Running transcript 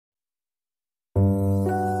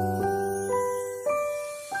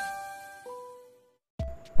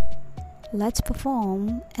Let's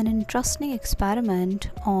perform an interesting experiment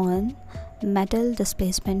on metal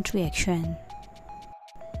displacement reaction.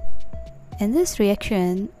 In this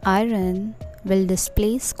reaction, iron will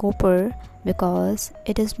displace copper because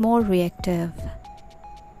it is more reactive.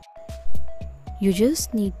 You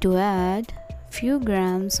just need to add few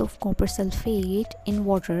grams of copper sulphate in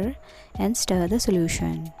water and stir the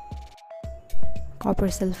solution. Copper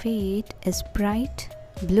sulphate is bright,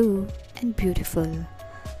 blue and beautiful,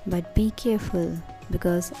 but be careful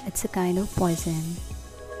because it's a kind of poison.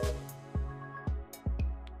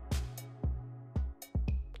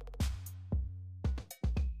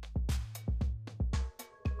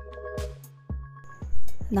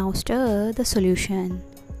 Now stir the solution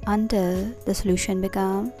until the solution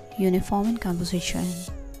becomes uniform in composition.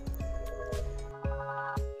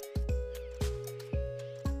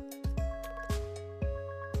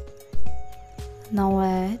 Now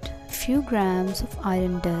add few grams of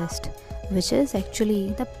iron dust, which is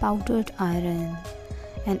actually the powdered iron,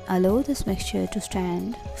 and allow this mixture to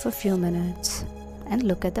stand for few minutes and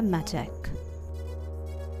look at the magic.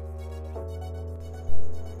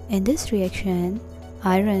 In this reaction,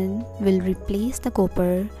 iron will replace the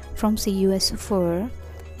copper from CuSO4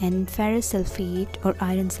 and ferrous sulfate or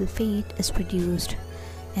iron sulfate is produced,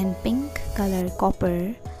 and pink color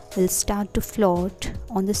copper will start to float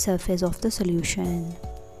on the surface of the solution.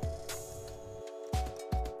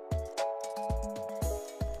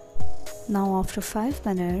 Now after 5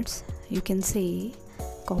 minutes, you can see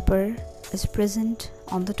copper is present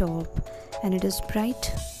on the top and it is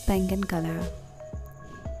bright pink in color.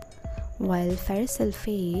 While ferrous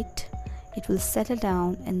sulfate, it will settle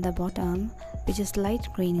down in the bottom, which is light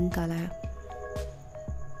green in color.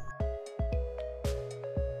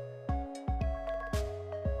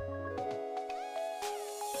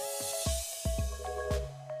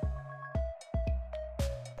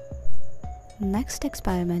 Next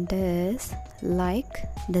experiment is like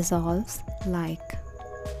dissolves like.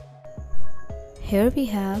 Here we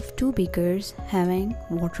have two beakers having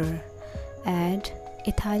water. Add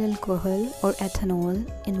ethyl alcohol or ethanol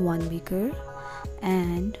in one beaker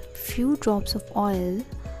and few drops of oil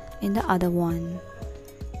in the other one.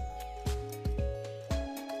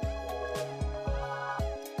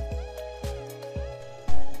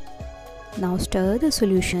 Now stir the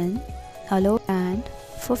solution, allow and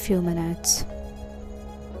for few minutes.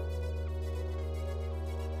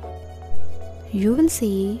 You will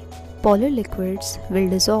see polar liquids will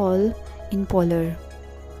dissolve in polar.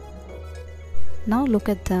 Now look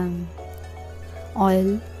at them.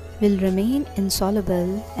 Oil will remain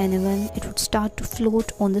insoluble and even it would start to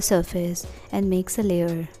float on the surface and makes a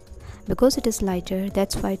layer. Because it is lighter,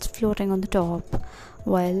 that's why it's floating on the top,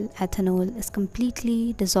 while ethanol is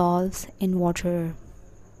completely dissolves in water.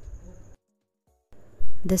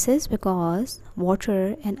 This is because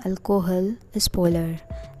water and alcohol is polar,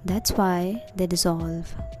 that's why they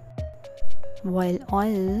dissolve. While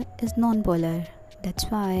oil is non-polar, that's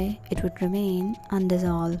why it would remain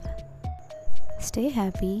undissolved. Stay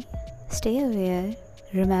happy, stay aware,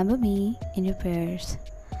 remember me in your prayers.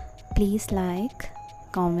 Please like,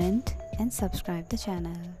 comment and subscribe the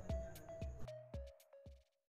channel.